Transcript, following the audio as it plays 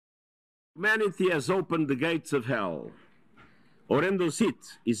Humanity has opened the gates of hell. Horrendous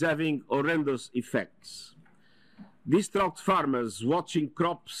heat is having horrendous effects. Distraught farmers watching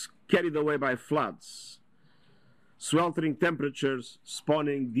crops carried away by floods, sweltering temperatures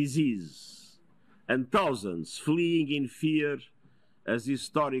spawning disease, and thousands fleeing in fear as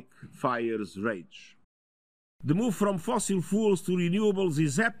historic fires rage. The move from fossil fuels to renewables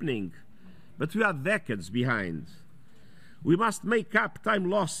is happening, but we are decades behind. We must make up time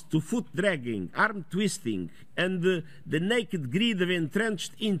lost to foot dragging, arm twisting, and the naked greed of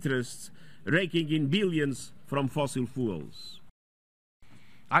entrenched interests raking in billions from fossil fuels.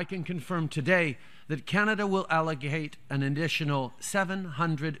 I can confirm today that Canada will allocate an additional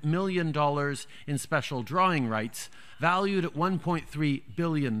 $700 million in special drawing rights, valued at $1.3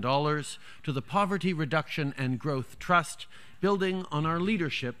 billion, to the Poverty Reduction and Growth Trust, building on our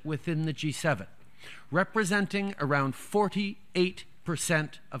leadership within the G7. Representing around 48%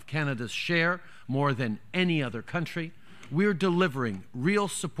 of Canada's share, more than any other country, we're delivering real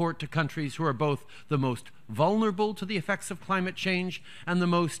support to countries who are both the most vulnerable to the effects of climate change and the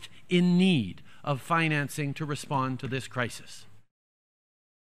most in need of financing to respond to this crisis.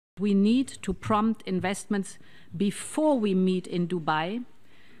 We need to prompt investments before we meet in Dubai.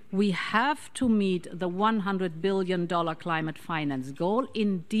 We have to meet the $100 billion climate finance goal.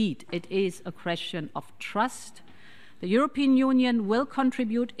 Indeed, it is a question of trust. The European Union will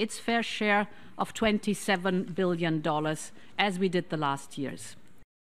contribute its fair share of $27 billion, as we did the last years.